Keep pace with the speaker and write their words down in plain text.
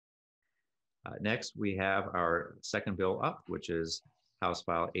Next, we have our second bill up, which is House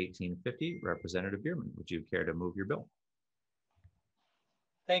File 1850. Representative Bierman, would you care to move your bill?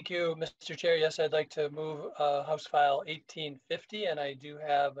 Thank you, Mr. Chair. Yes, I'd like to move House File 1850, and I do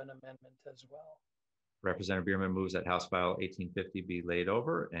have an amendment as well. Representative Bierman moves that House File 1850 be laid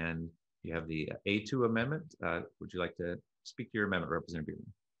over, and you have the A2 amendment. Would you like to speak to your amendment, Representative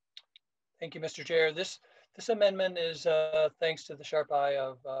Bierman? Thank you, Mr. Chair. This amendment is thanks to the sharp eye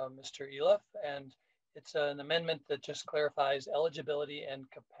of Mr. Eliff, and it's an amendment that just clarifies eligibility and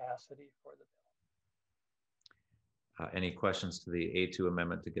capacity for the bill. Any questions to the A2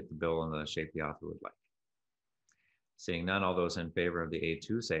 amendment to get the bill in the shape the author would like? Seeing none, all those in favor of the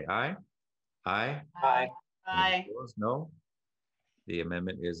A2 say aye. Aye. Aye. Aye. Opposed, no. The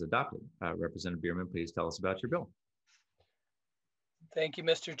amendment is adopted. Representative Bierman, please tell us about your bill. Thank you,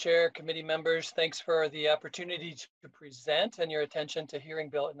 Mr. Chair, committee members. Thanks for the opportunity to present and your attention to hearing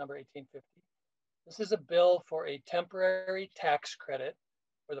bill at number 1850. This is a bill for a temporary tax credit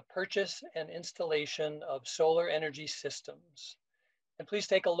for the purchase and installation of solar energy systems. And please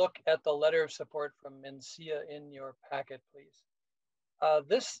take a look at the letter of support from Mencia in your packet, please.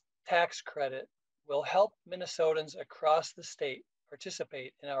 This tax credit will help Minnesotans across the state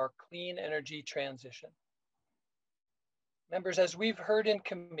participate in our clean energy transition. Members, as we've heard in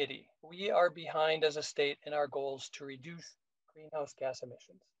committee, we are behind as a state in our goals to reduce greenhouse gas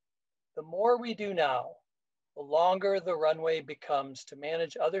emissions. The more we do now, the longer the runway becomes to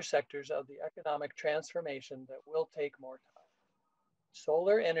manage other sectors of the economic transformation that will take more time.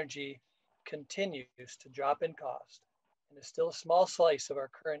 Solar energy continues to drop in cost and is still a small slice of our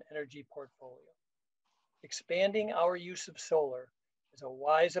current energy portfolio. Expanding our use of solar is a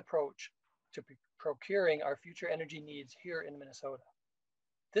wise approach to procuring our future energy needs here in Minnesota.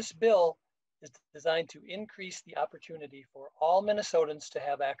 This bill is designed to increase the opportunity for all Minnesotans to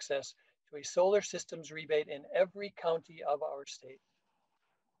have access to a solar systems rebate in every county of our state.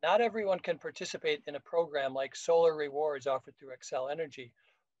 Not everyone can participate in a program like Solar Rewards offered through Xcel Energy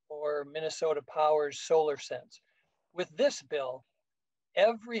or Minnesota Power's Solar Sense. With this bill,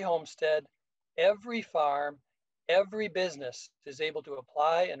 every homestead, every farm, every business is able to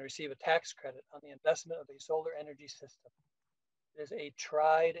apply and receive a tax credit on the investment of a solar energy system. It is a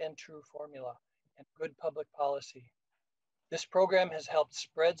tried and true formula and good public policy. This program has helped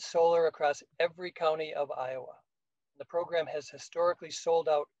spread solar across every county of Iowa. The program has historically sold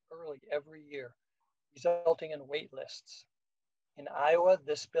out early every year, resulting in wait lists. In Iowa,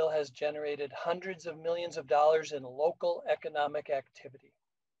 this bill has generated hundreds of millions of dollars in local economic activity.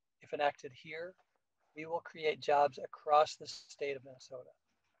 If enacted here, we will create jobs across the state of Minnesota.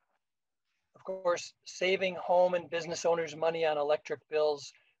 Of course, saving home and business owners money on electric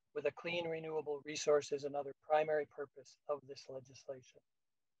bills with a clean, renewable resource is another primary purpose of this legislation.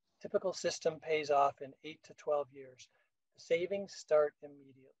 Typical system pays off in 8 to 12 years. The savings start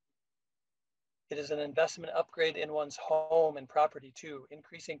immediately. It is an investment upgrade in one's home and property too,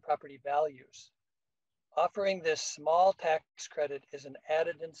 increasing property values. Offering this small tax credit is an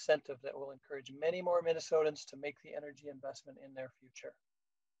added incentive that will encourage many more Minnesotans to make the energy investment in their future.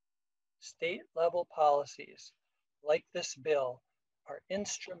 State level policies like this bill are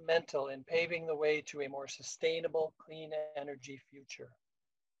instrumental in paving the way to a more sustainable, clean energy future.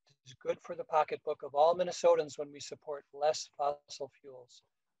 It is good for the pocketbook of all Minnesotans when we support less fossil fuels.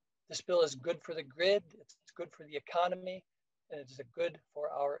 This bill is good for the grid, it's good for the economy, and it is good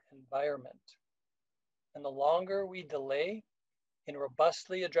for our environment. And the longer we delay in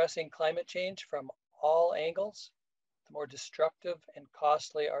robustly addressing climate change from all angles, the more destructive and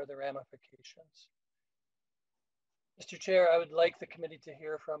costly are the ramifications. Mr. Chair, I would like the committee to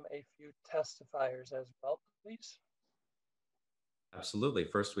hear from a few testifiers as well, please. Absolutely.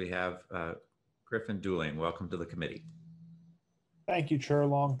 First, we have Griffin Dooling. Welcome to the committee. Thank you, Chair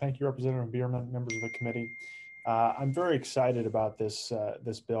Long. Thank you, Representative Bierman, members of the committee. I'm very excited about this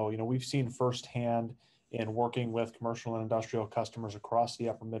bill. You know, we've seen firsthand in working with commercial and industrial customers across the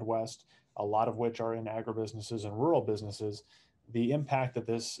upper Midwest, a lot of which are in agribusinesses and rural businesses, the impact that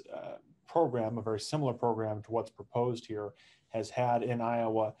this program, a very similar program to what's proposed here, has had in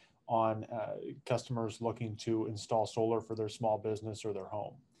Iowa on customers looking to install solar for their small business or their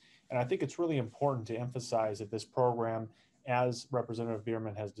home. And I think it's really important to emphasize that this program, as Representative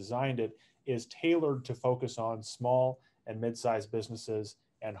Bierman has designed it, is tailored to focus on small and mid-sized businesses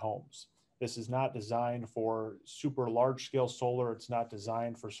and homes. This is not designed for super large scale solar. It's not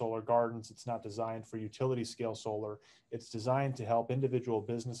designed for solar gardens. It's not designed for utility scale solar. It's designed to help individual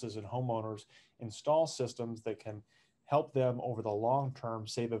businesses and homeowners install systems that can help them over the long term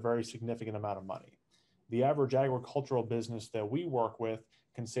save a very significant amount of money. The average agricultural business that we work with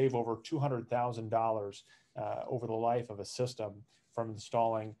can save over $200,000 over the life of a system from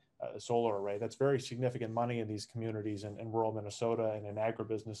installing a solar array. That's very significant money in these communities in rural Minnesota and in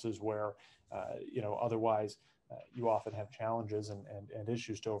agribusinesses where, otherwise you often have challenges and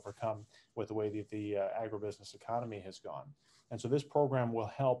issues to overcome with the way that the agribusiness economy has gone. And so this program will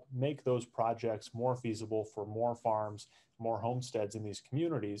help make those projects more feasible for more farms, more homesteads in these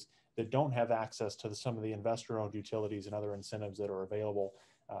communities that don't have access to some of the investor-owned utilities and other incentives that are available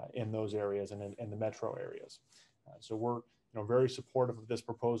in those areas and in the metro areas. So we're very supportive of this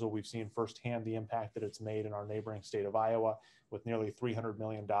proposal. We've seen firsthand the impact that it's made in our neighboring state of Iowa, with nearly $300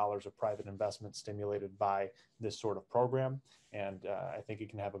 million of private investment stimulated by this sort of program. And I think it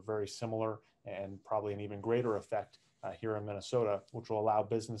can have a very similar and probably an even greater effect here in Minnesota, which will allow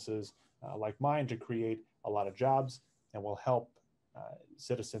businesses like mine to create a lot of jobs and will help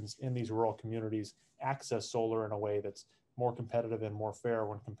citizens in these rural communities access solar in a way that's more competitive and more fair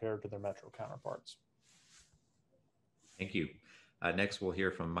when compared to their metro counterparts. Thank you. Next, we'll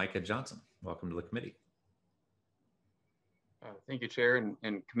hear from Micah Johnson. Welcome to the committee. Thank you, Chair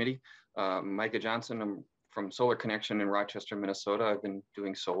and committee. Micah Johnson, I'm from Solar Connection in Rochester, Minnesota. I've been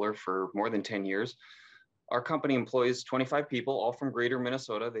doing solar for more than 10 years. Our company employs 25 people, all from greater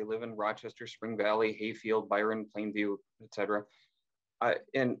Minnesota. They live in Rochester, Spring Valley, Hayfield, Byron, Plainview, etc.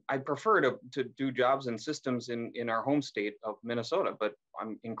 And I prefer to do jobs and systems in our home state of Minnesota, but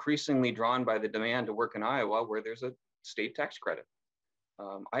I'm increasingly drawn by the demand to work in Iowa, where there's a state tax credit.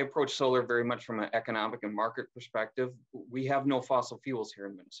 I approach solar very much from an economic and market perspective. We have no fossil fuels here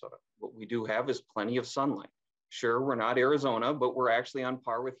in Minnesota. What we do have is plenty of sunlight. Sure, we're not Arizona, but we're actually on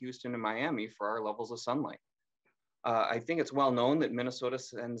par with Houston and Miami for our levels of sunlight. I think it's well known that Minnesota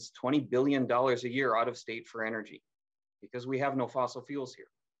sends $20 billion a year out of state for energy because we have no fossil fuels here.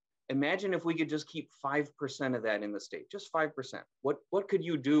 Imagine if we could just keep 5% of that in the state, just 5%. What could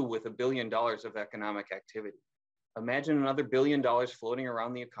you do with $1 billion of economic activity? Imagine another $1 billion floating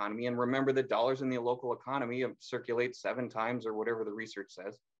around the economy. And remember that dollars in the local economy circulate 7 times or whatever the research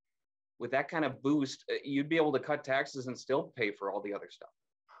says. With that kind of boost, you'd be able to cut taxes and still pay for all the other stuff.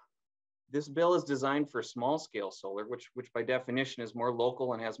 This bill is designed for small scale solar, which by definition is more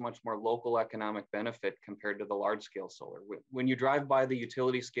local and has much more local economic benefit compared to the large scale solar. When you drive by the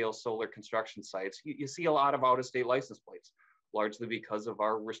utility scale solar construction sites, you see a lot of out of state license plates, largely because of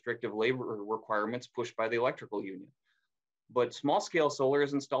our restrictive labor requirements pushed by the electrical union. But small scale solar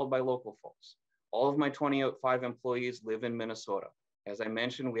is installed by local folks. All of my 25 employees live in Minnesota. As I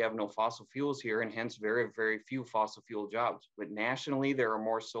mentioned, we have no fossil fuels here and hence very, very few fossil fuel jobs. But nationally, there are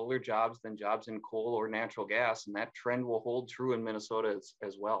more solar jobs than jobs in coal or natural gas, and that trend will hold true in Minnesota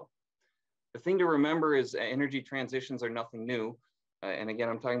as well. The thing to remember is energy transitions are nothing new. And again,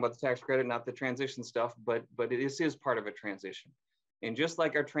 I'm talking about the tax credit, not the transition stuff, but this is part of a transition. And just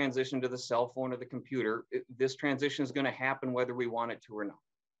like our transition to the cell phone or the computer, this transition is going to happen whether we want it to or not.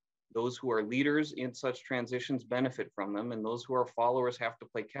 Those who are leaders in such transitions benefit from them, and those who are followers have to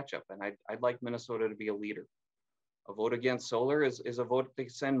play catch up. And I'd like Minnesota to be a leader. A vote against solar is a vote to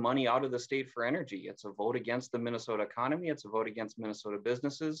send money out of the state for energy. It's a vote against the Minnesota economy. It's a vote against Minnesota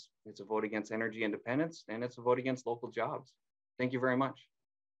businesses. It's a vote against energy independence, and it's a vote against local jobs. Thank you very much.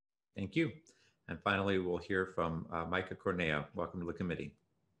 Thank you. And finally, we'll hear from Micah Cornea. Welcome to the committee.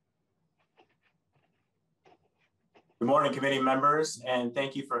 Good morning, committee members, and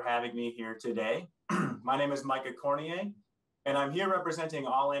thank you for having me here today. My name is Micah Cornea, and I'm here representing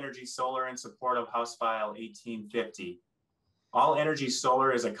All Energy Solar in support of House File 1850. All Energy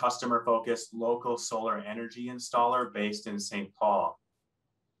Solar is a customer-focused local solar energy installer based in St. Paul.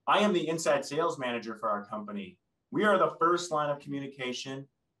 I am the inside sales manager for our company. We are the first line of communication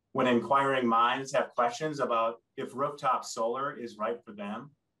when inquiring minds have questions about if rooftop solar is right for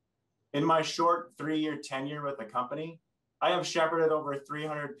them. In my short 3-year tenure with the company, I have shepherded over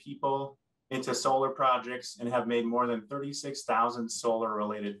 300 people into solar projects and have made more than 36,000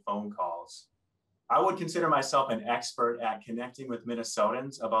 solar-related phone calls. I would consider myself an expert at connecting with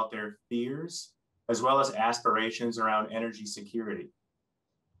Minnesotans about their fears, as well as aspirations around energy security.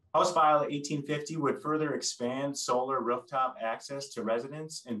 House File 1850 would further expand solar rooftop access to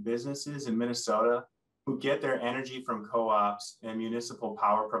residents and businesses in Minnesota who get their energy from co-ops and municipal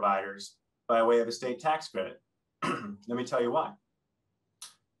power providers by way of a state tax credit. Let me tell you why.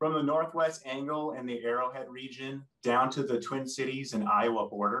 From the Northwest Angle and the Arrowhead region down to the Twin Cities and Iowa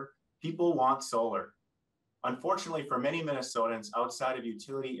border, people want solar. Unfortunately, for many Minnesotans outside of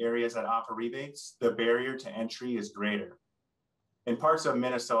utility areas that offer rebates, the barrier to entry is greater. In parts of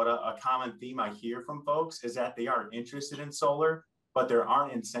Minnesota, a common theme I hear from folks is that they are interested in solar, but there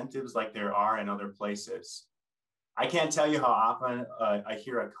aren't incentives like there are in other places. I can't tell you how often I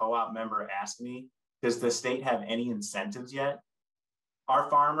hear a co-op member ask me, does the state have any incentives yet? Our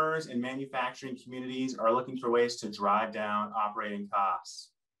farmers and manufacturing communities are looking for ways to drive down operating costs.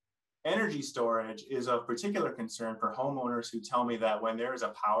 Energy storage is of particular concern for homeowners who tell me that when there is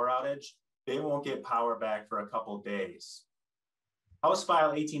a power outage, they won't get power back for a couple of days. House File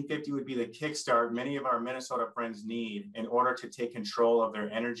 1850 would be the kickstart many of our Minnesota friends need in order to take control of their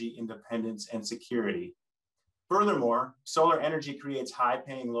energy independence and security. Furthermore, solar energy creates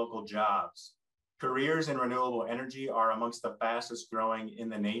high-paying local jobs. Careers in renewable energy are amongst the fastest growing in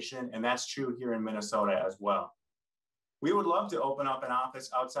the nation, and that's true here in Minnesota as well. We would love to open up an office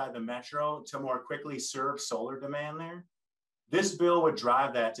outside the metro to more quickly serve solar demand there. This bill would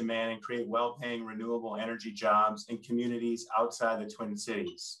drive that demand and create well-paying renewable energy jobs in communities outside the Twin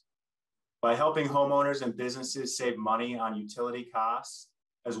Cities. By helping homeowners and businesses save money on utility costs,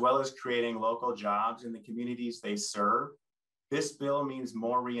 as well as creating local jobs in the communities they serve, this bill means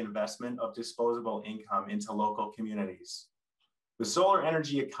more reinvestment of disposable income into local communities. The solar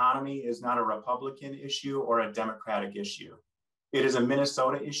energy economy is not a Republican issue or a Democratic issue. It is a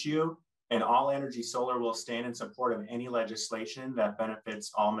Minnesota issue, and All Energy Solar will stand in support of any legislation that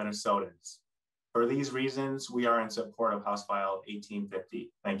benefits all Minnesotans. For these reasons, we are in support of House File 1850.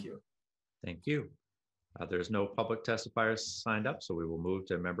 Thank you. Thank you. There's no public testifiers signed up, so we will move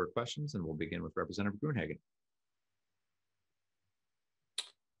to member questions, and we'll begin with Representative Gruenhagen.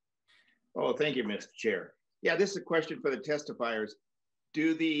 Oh, thank you, Mr. Chair. Yeah, this is a question for the testifiers.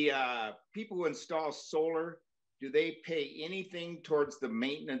 Do the people who install solar, do they pay anything towards the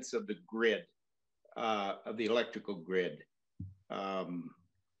maintenance of the grid, of the electrical grid,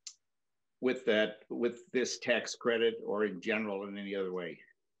 with this tax credit, or in general in any other way?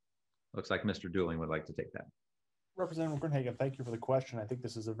 Looks like Mr. Dooling would like to take that. Representative Gruenhagen, thank you for the question. I think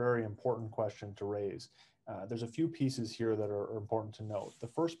this is a very important question to raise. There's a few pieces here that are important to note. The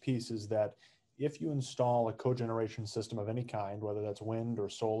first piece is that if you install a cogeneration system of any kind, whether that's wind or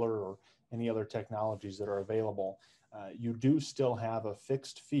solar or any other technologies that are available, you do still have a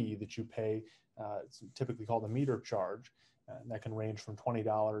fixed fee that you pay. It's typically called a meter charge. And that can range from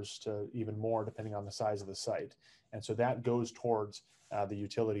 $20 to even more depending on the size of the site. And so that goes towards the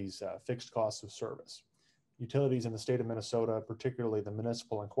utilities' fixed costs of service. Utilities in the state of Minnesota, particularly the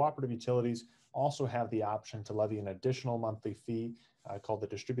municipal and cooperative utilities, also have the option to levy an additional monthly fee called the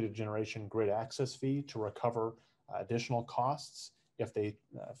Distributed Generation Grid Access Fee to recover additional costs if they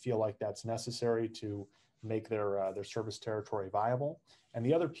feel like that's necessary to make their service territory viable. And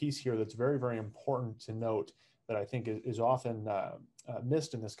the other piece here that's very, very important to note that I think is often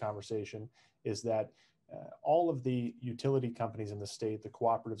missed in this conversation is that all of the utility companies in the state, the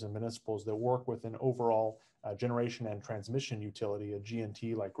cooperatives and municipals that work with an overall generation and transmission utility, a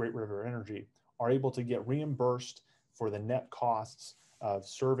G&T like Great River Energy, are able to get reimbursed for the net costs of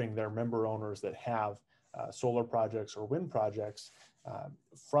serving their member owners that have solar projects or wind projects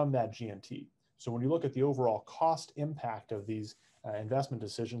from that G&T. So when you look at the overall cost impact of these investment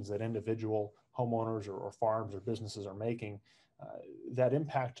decisions that individual homeowners or farms or businesses are making, that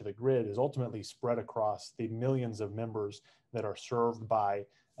impact to the grid is ultimately spread across the millions of members that are served by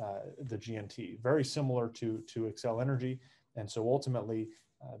the G&T, very similar to Xcel Energy. And so ultimately,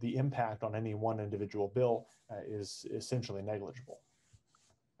 the impact on any one individual bill is essentially negligible.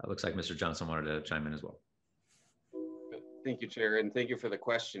 It looks like Mr. Johnson wanted to chime in as well. Thank you, Chair, and thank you for the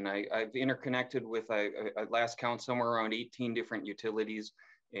question. I've interconnected with, at last count, somewhere around 18 different utilities,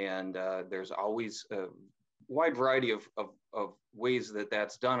 and there's always a wide variety of ways that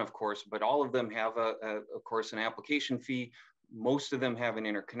that's done, of course, but all of them have, of course, an application fee. Most of them have an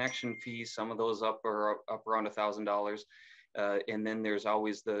interconnection fee. Some of those up around $1,000. And then there's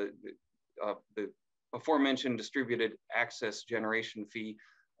always the aforementioned distributed access generation fee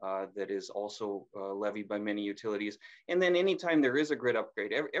that is also levied by many utilities. And then anytime there is a grid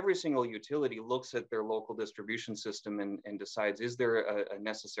upgrade, every single utility looks at their local distribution system and decides, is there a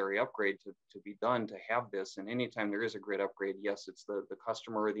necessary upgrade to be done to have this? And anytime there is a grid upgrade, yes, it's the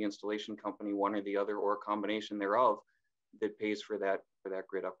customer or the installation company, one or the other, or a combination thereof, that pays for that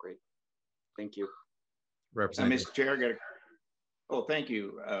grid upgrade. Thank you. Representative. Mr. Chair, oh, thank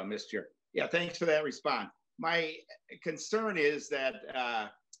you, Mr. Chair. Yeah, thanks for that response. My concern is that,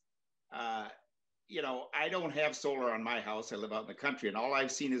 you know, I don't have solar on my house. I live out in the country, and all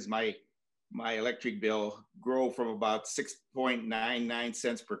I've seen is my electric bill grow from about 6.99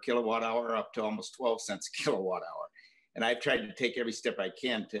 cents per kilowatt hour up to almost 12 cents a kilowatt hour. And I've tried to take every step I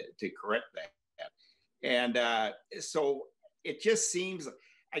can to correct that. And so it just seems,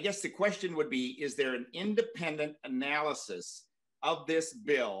 I guess the question would be, is there an independent analysis of this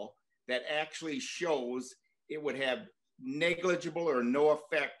bill that actually shows it would have negligible or no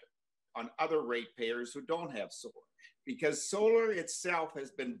effect on other ratepayers who don't have solar, because solar itself has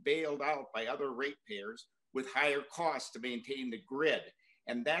been bailed out by other ratepayers with higher costs to maintain the grid.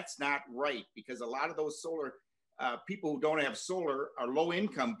 And that's not right, because a lot of those solar people who don't have solar are low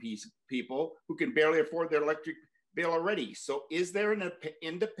income people who can barely afford their electric bill already. So is there an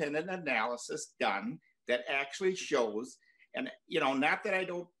independent analysis done that actually shows, and not that I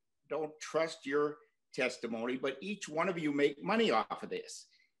don't trust your testimony, but each one of you make money off of this.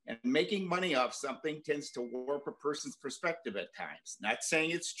 And making money off something tends to warp a person's perspective at times. Not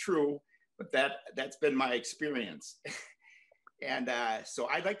saying it's true, but that's been my experience. And so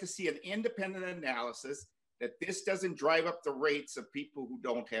I'd like to see an independent analysis that this doesn't drive up the rates of people who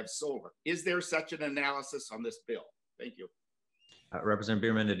don't have solar. Is there such an analysis on this bill? Thank you. Representative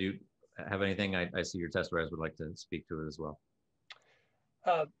Bierman, did you have anything? I see your testifiers would like to speak to it as well.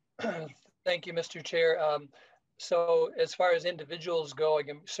 Thank you, Mr. Chair. So as far as individuals go,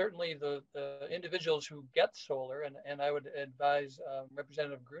 again, certainly the individuals who get solar, and I would advise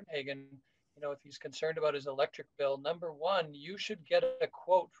Representative Gruenhagen, if he's concerned about his electric bill, number one, you should get a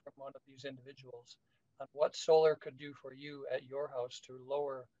quote from one of these individuals on what solar could do for you at your house to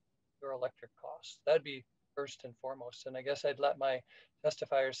lower your electric costs. That'd be first and foremost. And I guess I'd let my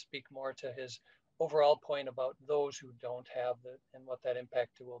testifier speak more to his overall point about those who don't have it and what that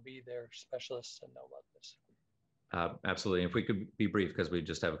impact will be. They're specialists and know about this. Absolutely. If we could be brief, because we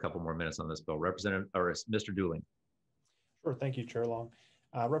just have a couple more minutes on this bill. Representative, or Mr. Dooling. Sure. Thank you, Chair Long.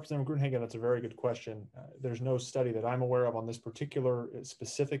 Representative Gruenhagen, that's a very good question. There's no study that I'm aware of on this particular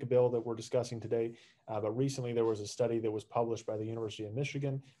specific bill that we're discussing today, but recently there was a study that was published by the University of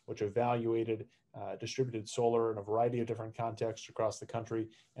Michigan, which evaluated distributed solar in a variety of different contexts across the country.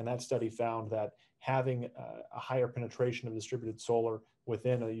 And that study found that having a higher penetration of distributed solar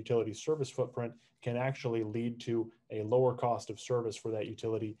within a utility service footprint can actually lead to a lower cost of service for that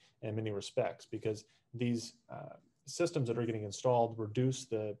utility in many respects, because these systems that are getting installed reduce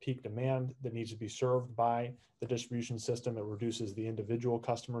the peak demand that needs to be served by the distribution system. It reduces the individual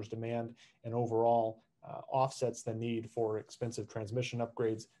customer's demand, and overall offsets the need for expensive transmission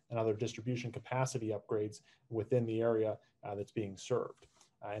upgrades and other distribution capacity upgrades within the area that's being served.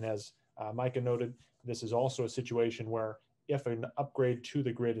 And as Micah noted, this is also a situation where if an upgrade to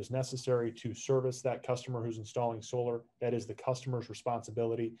the grid is necessary to service that customer who's installing solar, that is the customer's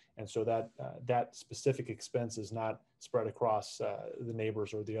responsibility. And so that specific expense is not spread across the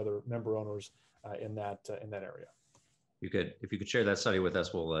neighbors or the other member owners in that area. If you could share that study with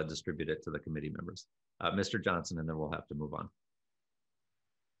us, we'll distribute it to the committee members. Mr. Johnson, and then we'll have to move on.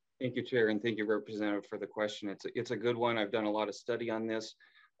 Thank you, Chair, and thank you, Representative, for the question. It's a good one. I've done a lot of study on this.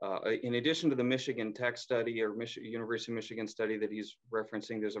 In addition to the Michigan Tech study or University of Michigan study that he's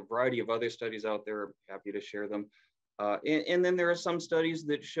referencing, there's a variety of other studies out there. I'm happy to share them. And then there are some studies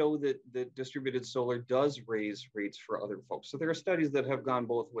that show that distributed solar does raise rates for other folks. So there are studies that have gone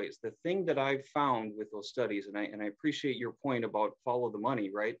both ways. The thing that I've found with those studies, and I appreciate your point about follow the money,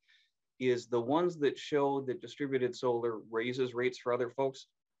 right, is the ones that show that distributed solar raises rates for other folks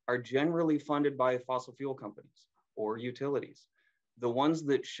are generally funded by fossil fuel companies or utilities. The ones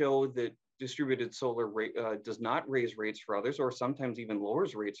that show that distributed solar does not raise rates for others, or sometimes even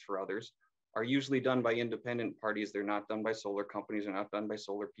lowers rates for others, are usually done by independent parties. They're not done by solar companies. They're not done by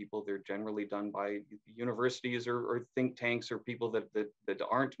solar people. They're generally done by universities or think tanks or people that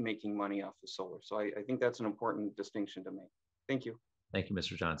aren't making money off of solar. So I think that's an important distinction to make. Thank you. Thank you,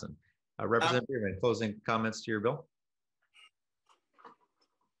 Mr. Johnson. Representative Bierman, closing comments to your bill.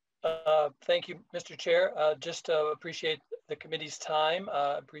 Thank you, Mr. Chair. Just appreciate the committee's time.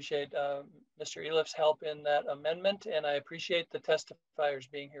 Appreciate Mr. Eliff's help in that amendment, and I appreciate the testifiers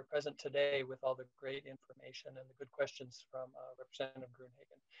being here present today with all the great information and the good questions from Representative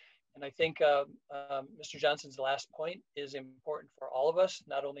Gruenhagen. And I think Mr. Johnson's last point is important for all of us,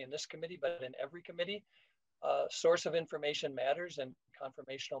 not only in this committee, but in every committee. Source of information matters, and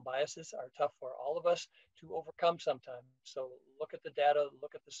confirmational biases are tough for all of us to overcome sometimes. So look at the data,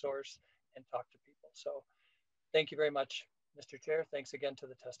 look at the source, and talk to people. So thank you very much, Mr. Chair. Thanks again to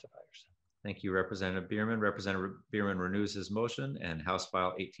the testifiers. Thank you, Representative Bierman. Representative Bierman renews his motion, and House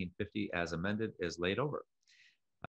File 1850 as amended is laid over.